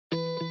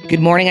Good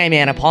morning, I'm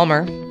Anna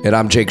Palmer. And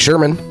I'm Jake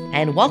Sherman.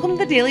 And welcome to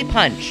the Daily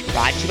Punch,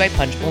 brought to you by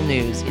Punchbowl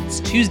News. It's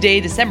Tuesday,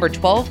 December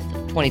 12th,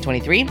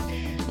 2023.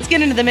 Let's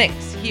get into the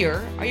mix.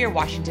 Here are your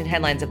Washington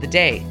headlines of the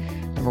day.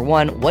 Number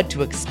one, what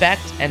to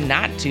expect and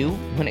not to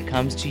when it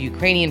comes to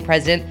Ukrainian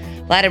President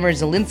Vladimir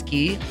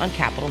Zelensky on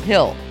Capitol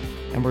Hill.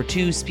 Number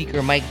two,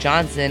 Speaker Mike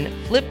Johnson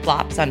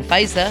flip-flops on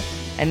FISA.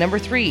 And number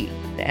three,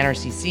 the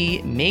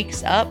NRCC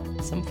makes up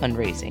some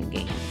fundraising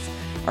gains.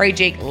 All right,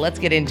 Jake, let's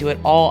get into it.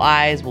 All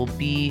eyes will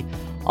be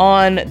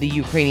on the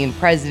Ukrainian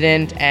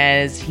president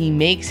as he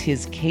makes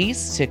his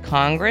case to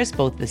Congress,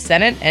 both the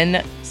Senate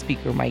and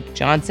Speaker Mike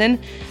Johnson,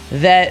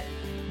 that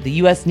the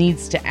U.S.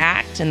 needs to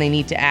act, and they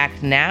need to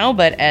act now.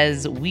 But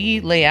as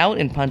we lay out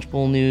in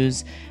Punchbowl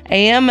News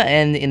AM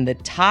and in the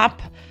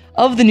top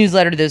of the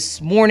newsletter this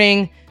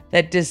morning,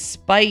 that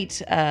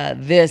despite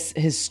this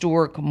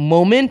historic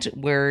moment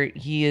where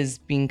he is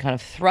being kind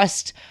of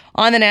thrust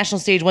on the national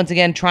stage once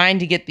again, trying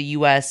to get the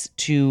U.S.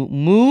 to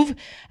move,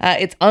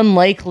 it's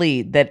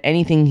unlikely that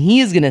anything he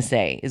is going to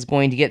say is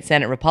going to get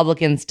Senate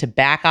Republicans to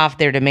back off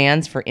their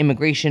demands for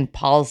immigration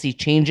policy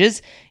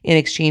changes in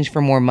exchange for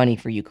more money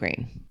for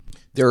Ukraine.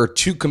 There are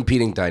two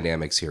competing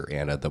dynamics here,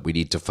 Anna, that we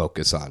need to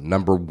focus on.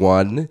 Number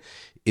one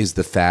is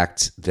the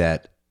fact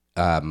that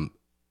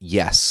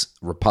yes,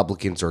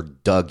 Republicans are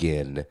dug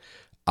in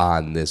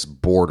on this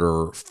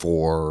border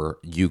for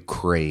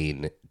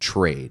Ukraine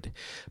trade.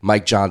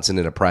 Mike Johnson,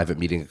 in a private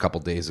meeting a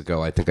couple days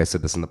ago, I think I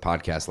said this in the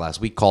podcast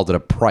last week, called it a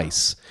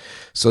price.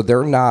 So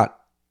they're not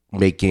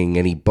making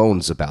any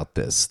bones about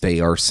this. They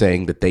are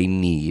saying that they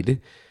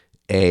need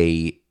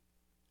a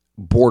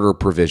border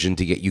provision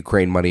to get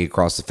Ukraine money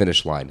across the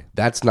finish line.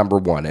 That's number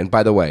one. And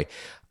by the way,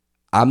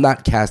 I'm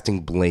not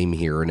casting blame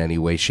here in any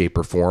way, shape,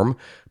 or form,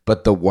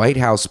 but the White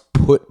House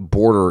put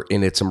border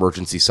in its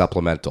emergency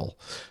supplemental.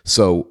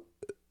 So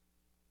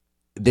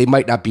they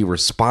might not be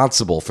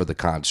responsible for the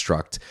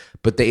construct,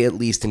 but they at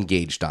least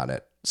engaged on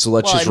it. So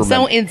let's just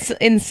remember.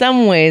 In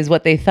some ways,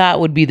 what they thought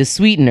would be the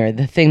sweetener,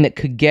 the thing that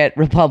could get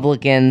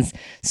Republicans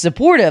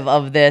supportive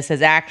of this,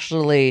 has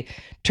actually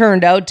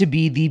turned out to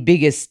be the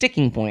biggest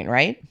sticking point,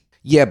 right?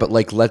 Yeah, but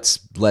like let's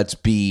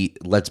be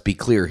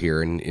clear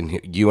here,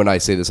 and you and I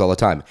say this all the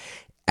time.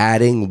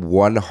 Adding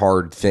one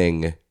hard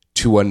thing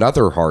to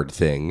another hard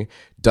thing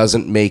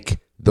doesn't make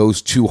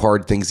those two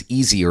hard things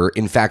easier.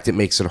 In fact, it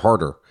makes it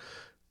harder.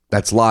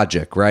 That's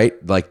logic, right?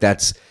 Like,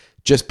 that's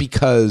just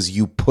because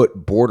you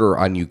put border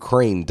on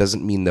Ukraine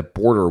doesn't mean that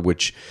border,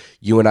 which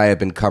you and I have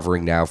been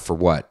covering now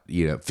for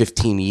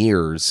 15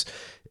 years,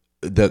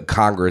 the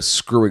Congress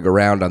screwing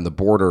around on the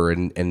border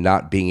and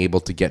not being able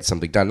to get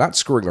something done. Not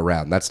screwing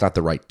around. That's not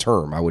the right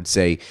term. I would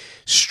say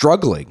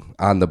struggling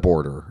on the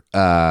border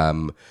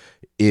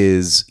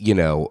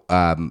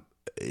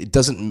it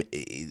doesn't,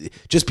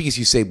 just because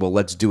you say, well,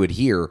 let's do it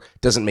here,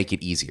 doesn't make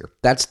it easier.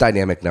 That's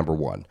dynamic number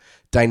one.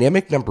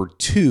 Dynamic number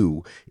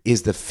two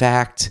is the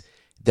fact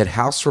that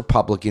House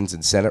Republicans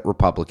and Senate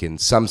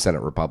Republicans, some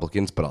Senate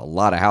Republicans, but a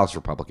lot of House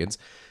Republicans,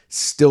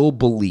 still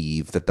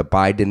believe that the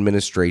Biden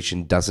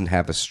administration doesn't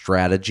have a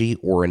strategy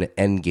or an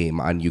endgame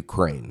on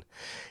Ukraine.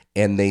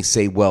 And they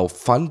say, well,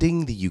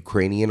 funding the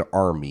Ukrainian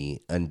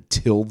army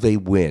until they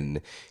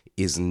win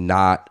is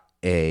not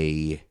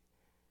a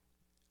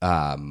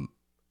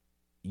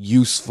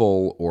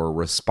useful or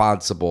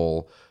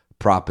responsible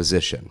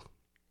proposition,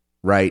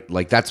 right?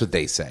 Like, that's what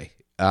they say.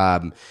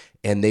 And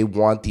they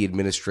want the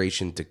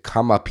administration to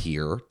come up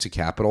here to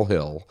Capitol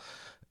Hill,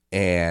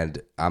 and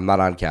I'm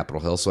not on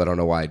Capitol Hill, so I don't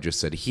know why I just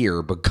said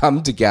here, but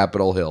come to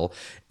Capitol Hill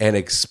and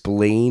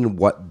explain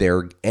what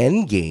their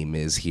end game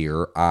is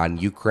here on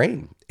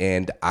Ukraine.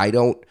 And I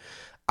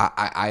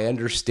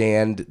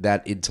understand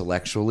that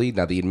intellectually.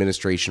 Now, the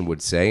administration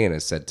would say, and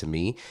has said to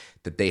me,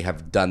 that they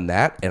have done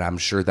that, and I'm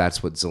sure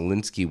that's what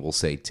Zelensky will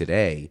say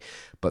today.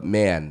 But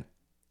man,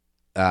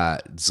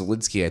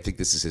 Zelensky, I think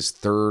this is his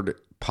third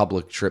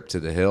public trip to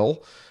the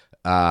Hill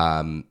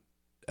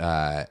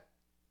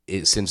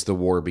since the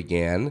war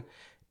began,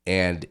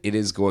 and it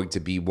is going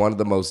to be one of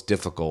the most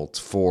difficult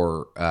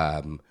for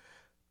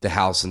the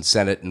House and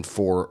Senate and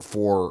for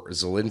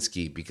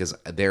Zelensky, because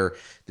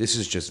this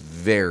is just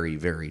very,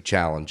 very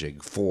challenging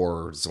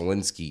for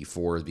Zelensky,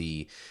 for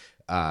the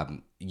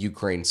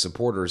Ukraine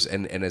supporters.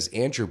 And as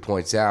Andrew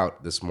points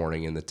out this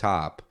morning in the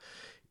top,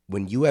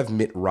 when you have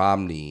Mitt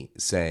Romney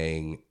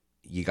saying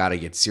you got to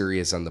get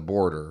serious on the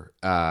border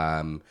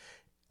and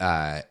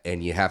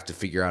you have to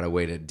figure out a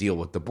way to deal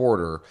with the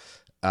border,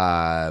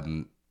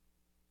 that's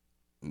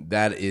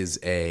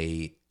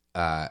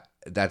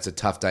a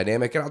tough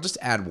dynamic. And I'll just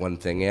add one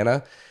thing,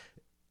 Anna.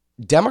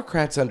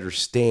 Democrats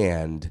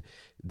understand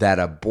that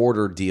a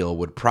border deal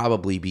would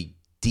probably be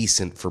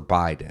decent for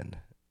Biden,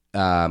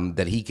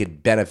 that he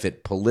could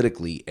benefit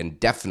politically and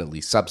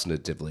definitely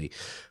substantively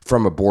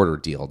from a border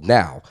deal.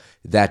 Now,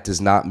 that does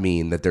not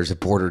mean that there's a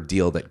border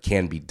deal that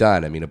can be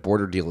done. I mean, a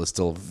border deal is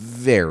still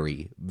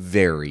very,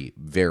 very,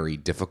 very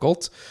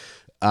difficult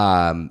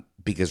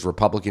because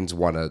Republicans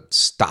want to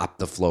stop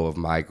the flow of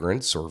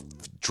migrants or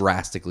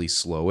drastically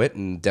slow it,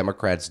 and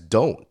Democrats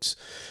don't.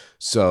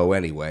 So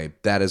anyway,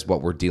 that is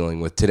what we're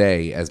dealing with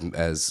today as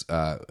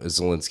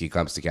Zelensky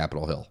comes to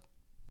Capitol Hill.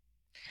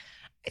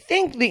 I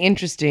think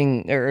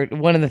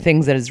one of the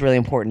things that is really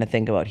important to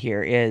think about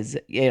here is,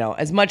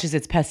 as much as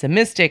it's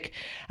pessimistic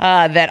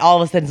that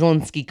all of a sudden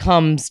Zelensky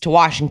comes to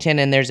Washington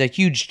and there's a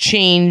huge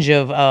change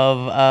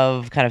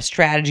of kind of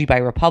strategy by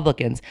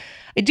Republicans,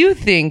 I do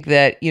think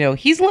that,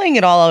 he's laying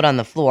it all out on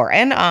the floor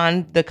and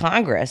on the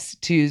Congress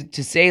to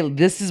say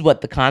this is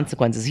what the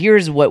consequences.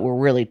 Here's what we're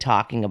really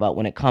talking about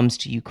when it comes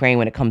to Ukraine,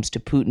 when it comes to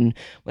Putin,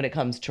 when it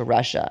comes to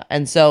Russia.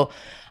 And so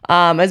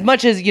as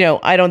much as,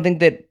 I don't think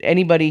that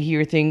anybody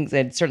here thinks,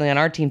 and certainly on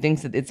our team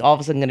thinks that it's all of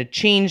a sudden going to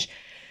change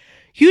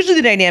hugely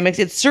the dynamics,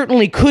 it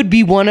certainly could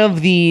be one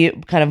of the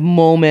kind of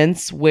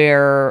moments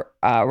where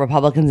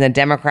Republicans and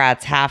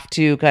Democrats have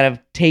to kind of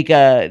take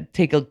a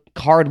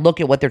hard look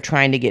at what they're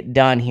trying to get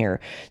done here.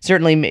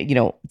 Certainly,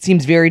 it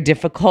seems very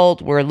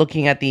difficult. We're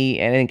looking at I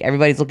think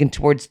everybody's looking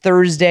towards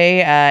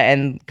Thursday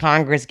and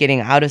Congress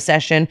getting out of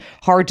session.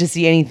 Hard to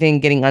see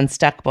anything getting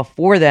unstuck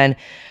before then.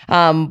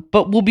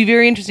 But will be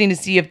very interesting to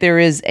see if there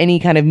is any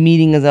kind of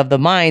meetings of the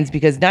minds,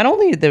 because not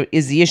only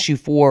is the issue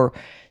for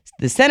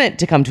the Senate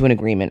to come to an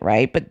agreement,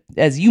 right? But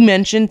as you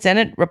mentioned,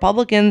 Senate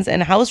Republicans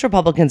and House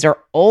Republicans are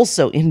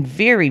also in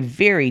very,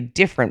 very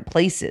different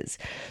places.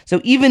 So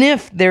even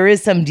if there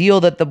is some deal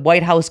that the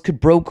White House could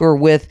broker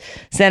with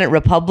Senate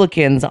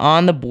Republicans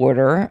on the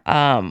border,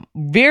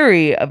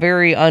 very,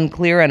 very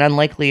unclear and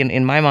unlikely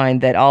in my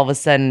mind that all of a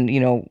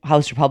sudden,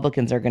 House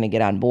Republicans are going to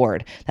get on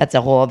board. That's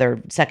a whole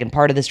other second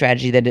part of the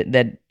strategy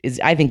that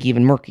is, I think,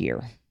 even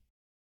murkier.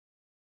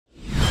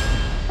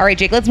 All right,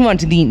 Jake, let's move on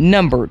to the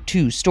number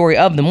 2 story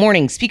of the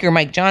morning. Speaker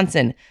Mike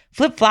Johnson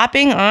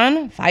flip-flopping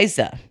on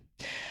FISA.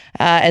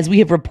 As we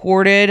have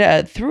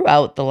reported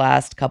throughout the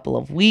last couple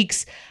of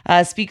weeks,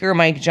 Speaker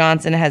Mike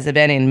Johnson has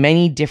been in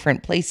many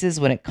different places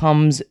when it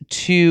comes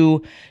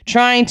to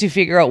trying to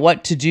figure out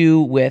what to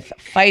do with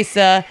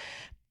FISA.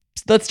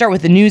 Let's start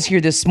with the news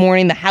here this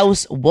morning. The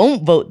House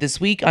won't vote this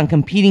week on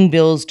competing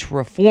bills to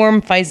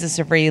reform FISA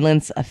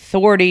Surveillance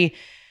Authority.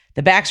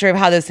 The backstory of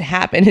how this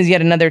happened is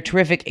yet another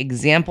terrific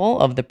example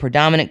of the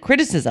predominant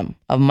criticism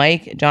of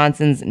Mike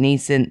Johnson's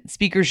nascent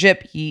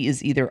speakership. He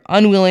is either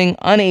unwilling,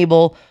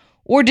 unable,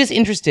 or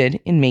disinterested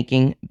in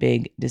making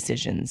big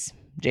decisions.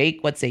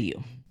 Jake, what say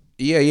you?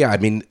 Yeah. I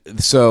mean,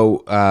 listen,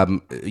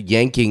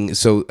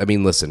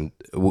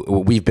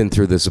 we've been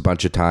through this a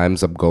bunch of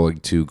times. I'm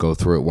going to go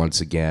through it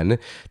once again.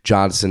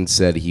 Johnson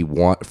said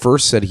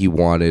first said he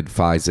wanted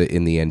FISA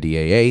in the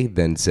NDAA,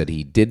 then said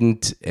he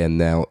didn't, and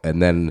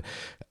then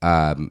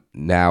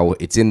now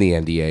it's in the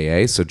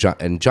NDAA. So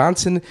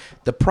Johnson,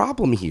 the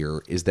problem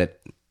here is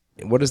that,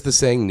 what is the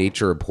saying?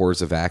 Nature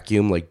abhors a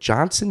vacuum. Like,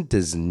 Johnson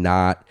does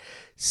not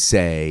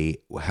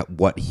say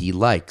what he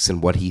likes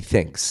and what he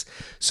thinks.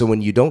 So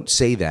when you don't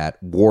say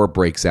that, war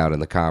breaks out in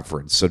the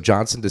conference. So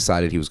Johnson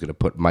decided he was going to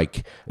put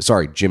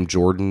Jim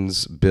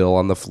Jordan's bill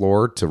on the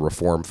floor to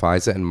reform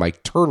FISA and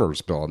Mike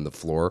Turner's bill on the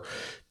floor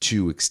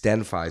to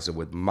extend FISA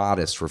with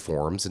modest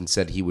reforms, and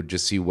said he would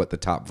just see what the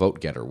top vote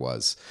getter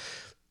was.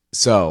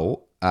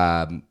 So,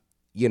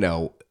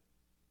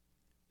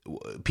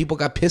 people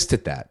got pissed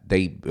at that.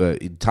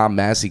 Tom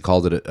Massey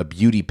called it a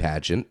beauty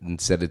pageant and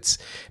said it's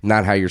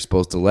not how you're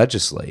supposed to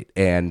legislate.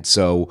 And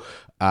so,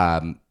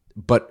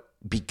 but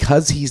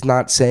because he's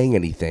not saying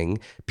anything,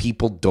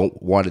 people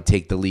don't want to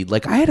take the lead.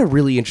 Like, I had a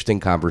really interesting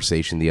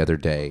conversation the other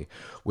day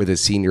with a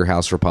senior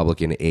House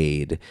Republican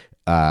aide,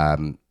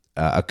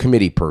 a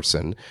committee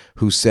person,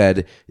 who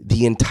said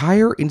the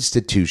entire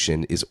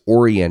institution is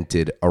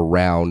oriented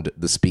around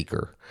the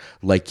speaker.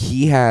 Like,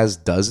 he has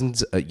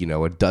dozens, a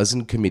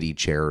dozen committee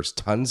chairs,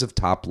 tons of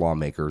top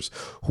lawmakers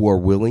who are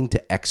willing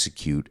to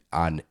execute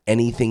on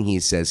anything he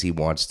says he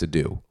wants to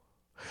do.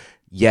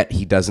 Yet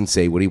he doesn't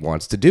say what he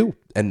wants to do.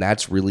 And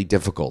that's really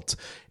difficult.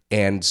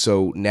 And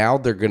so now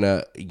they're going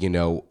to,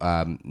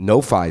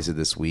 no FISA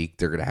this week.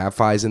 They're going to have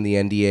FISA in the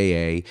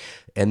NDAA.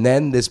 And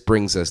then this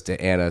brings us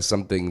to, Anna,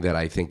 something that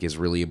I think is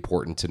really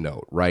important to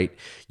note, right?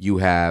 You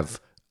have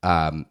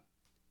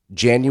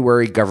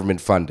January government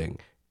funding,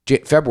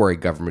 February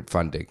government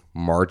funding,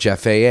 March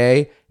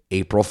FAA,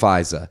 April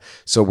FISA.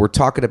 So we're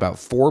talking about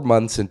 4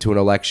 months into an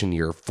election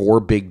year,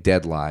 4 big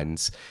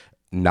deadlines,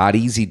 not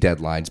easy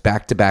deadlines,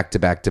 back to back to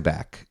back to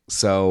back.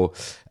 So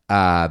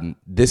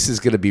this is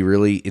going to be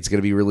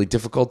really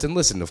difficult. And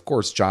listen, of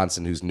course,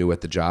 Johnson, who's new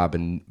at the job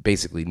and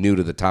basically new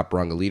to the top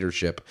rung of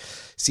leadership,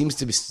 seems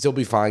to still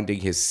be finding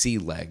his sea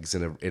legs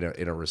in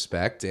a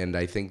respect. And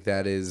I think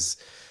that is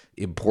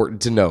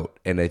important to note.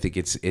 And I think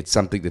it's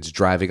something that's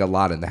driving a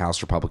lot in the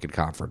House Republican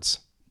Conference.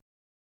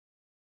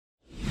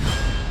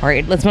 All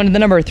right, let's move on to the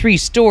number 3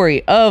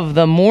 story of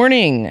the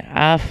morning,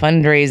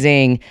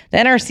 fundraising. The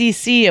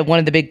NRCC, one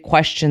of the big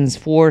questions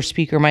for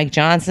Speaker Mike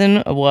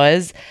Johnson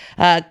was,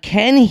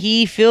 can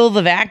he fill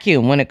the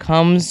vacuum when it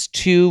comes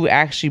to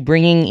actually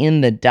bringing in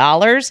the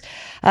dollars?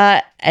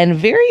 And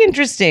very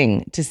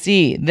interesting to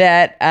see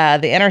that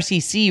the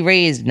NRCC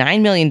raised $9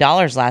 million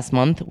last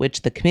month,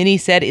 which the committee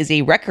said is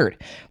a record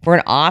for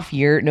an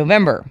off-year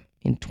November.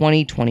 In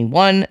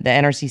 2021, the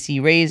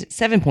NRCC raised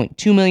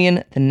 $7.2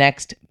 million, the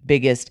next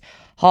biggest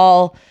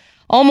haul.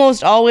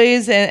 Almost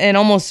always and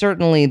almost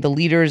certainly the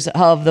leaders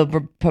of the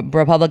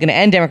Republican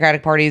and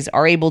Democratic parties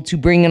are able to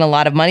bring in a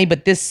lot of money,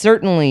 but this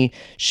certainly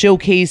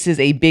showcases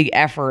a big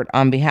effort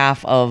on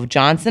behalf of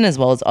Johnson as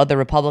well as other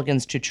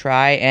Republicans to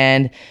try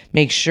and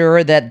make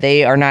sure that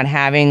they are not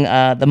having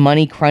the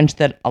money crunch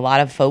that a lot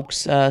of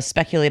folks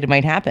speculated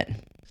might happen.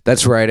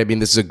 That's right. I mean,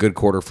 this is a good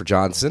quarter for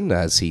Johnson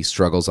as he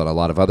struggles on a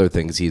lot of other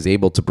things. He's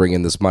able to bring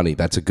in this money.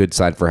 That's a good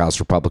sign for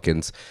House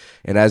Republicans.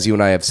 And as you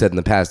and I have said in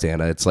the past,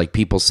 Anna, it's like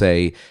people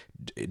said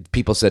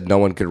no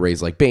one could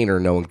raise like Boehner,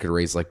 no one could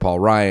raise like Paul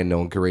Ryan, no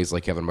one could raise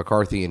like Kevin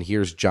McCarthy, and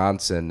here's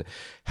Johnson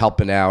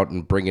helping out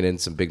and bringing in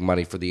some big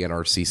money for the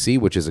NRCC,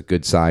 which is a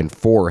good sign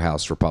for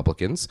House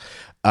Republicans.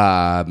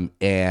 It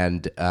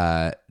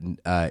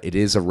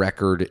is a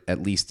record,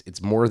 at least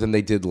it's more than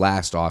they did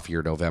last off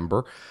year,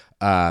 November,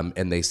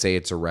 and they say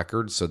it's a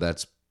record, so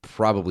that's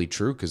probably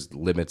true because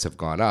limits have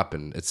gone up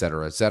and et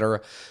cetera, et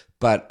cetera.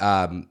 But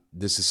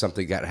this is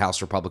something that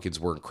House Republicans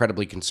were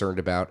incredibly concerned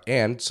about,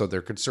 and so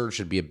their concern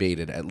should be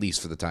abated, at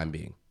least for the time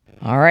being.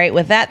 All right,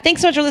 with that,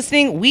 thanks so much for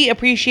listening. We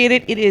appreciate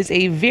it. It is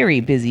a very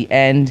busy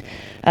end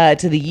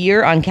to the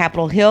year on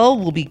Capitol Hill.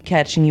 We'll be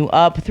catching you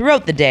up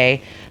throughout the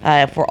day.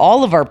 For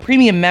all of our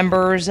premium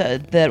members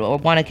that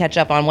want to catch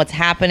up on what's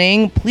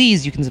happening,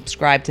 please, you can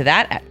subscribe to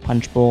that at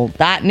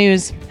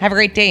punchbowl.news. Have a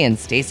great day and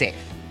stay safe.